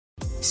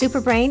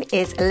Superbrain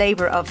is a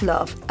labour of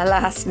love.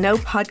 Alas, no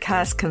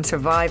podcast can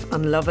survive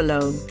on love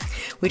alone.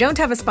 We don't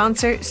have a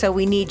sponsor, so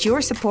we need your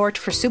support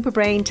for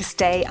Superbrain to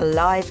stay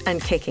alive and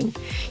kicking.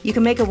 You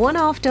can make a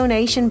one-off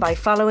donation by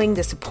following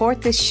the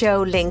Support This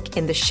Show link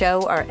in the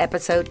show or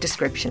episode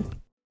description.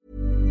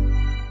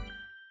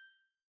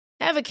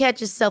 Ever catch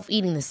yourself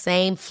eating the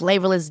same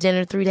flavourless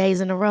dinner 3 days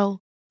in a row?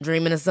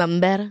 Dreaming of something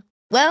better?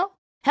 Well,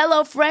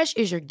 HelloFresh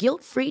is your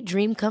guilt-free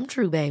dream come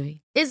true, baby.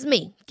 It's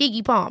me,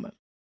 Keke Palmer.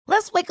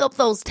 Let's wake up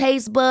those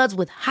taste buds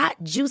with hot,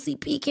 juicy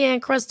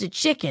pecan-crusted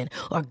chicken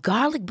or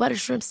garlic butter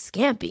shrimp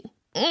scampi.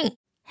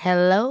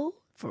 Hello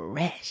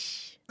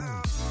Fresh.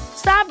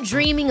 Stop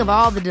dreaming of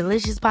all the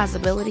delicious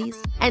possibilities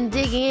and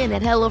dig in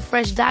at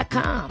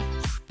HelloFresh.com.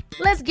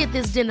 Let's get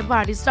this dinner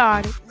party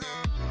started.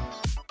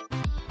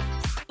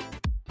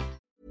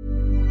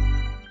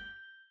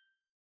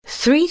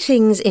 Three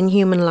things in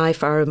human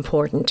life are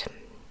important.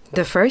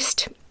 The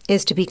first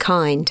is to be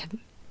kind.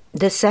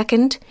 The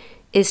second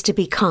is to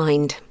be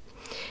kind.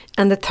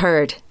 And the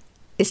third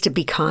is to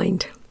be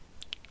kind.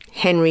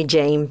 Henry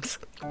James.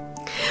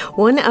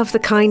 One of the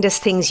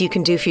kindest things you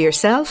can do for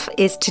yourself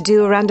is to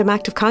do a random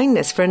act of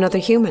kindness for another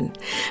human.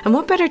 And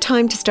what better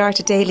time to start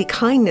a daily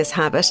kindness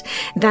habit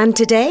than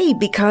today,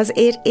 because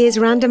it is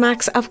Random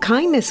Acts of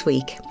Kindness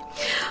Week.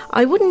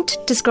 I wouldn't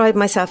describe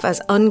myself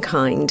as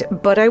unkind,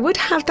 but I would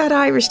have that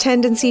Irish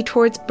tendency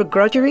towards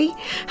begrudgery.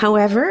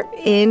 However,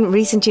 in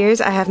recent years,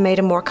 I have made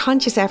a more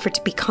conscious effort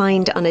to be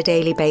kind on a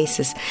daily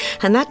basis,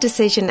 and that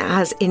decision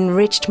has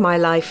enriched my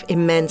life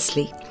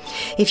immensely.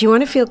 If you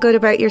want to feel good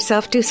about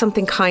yourself, do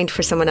something kind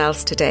for someone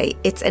else today.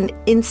 It's an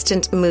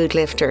instant mood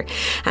lifter.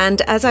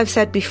 And as I've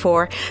said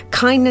before,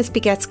 kindness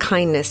begets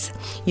kindness.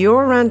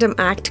 Your random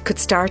act could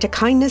start a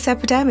kindness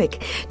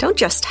epidemic. Don't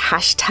just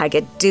hashtag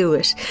it, do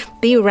it.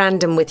 Be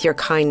random with your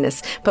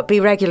kindness, but be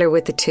regular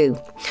with it too.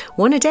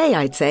 One a day,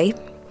 I'd say.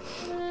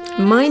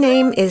 My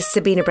name is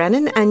Sabina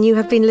Brennan, and you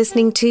have been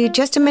listening to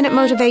Just a Minute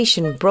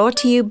Motivation, brought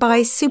to you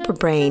by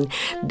Superbrain,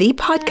 the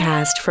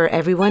podcast for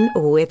everyone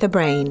with a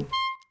brain.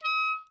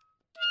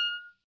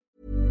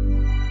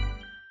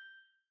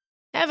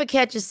 Ever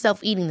catch yourself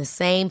eating the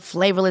same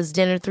flavourless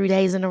dinner 3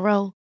 days in a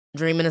row?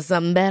 Dreaming of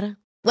something better?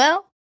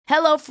 Well,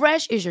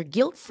 HelloFresh is your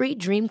guilt-free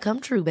dream come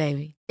true,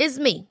 baby. It's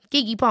me,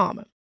 Keke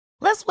Palmer.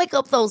 Let's wake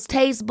up those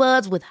taste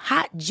buds with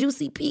hot,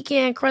 juicy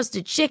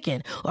pecan-crusted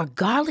chicken or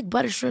garlic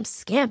butter shrimp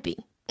scampi.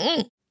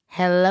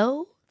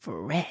 Hello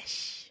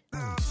Fresh.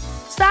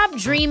 Stop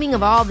dreaming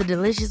of all the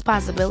delicious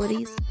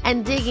possibilities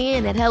and dig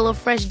in at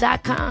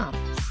HelloFresh.com.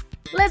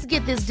 Let's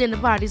get this dinner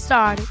party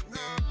started.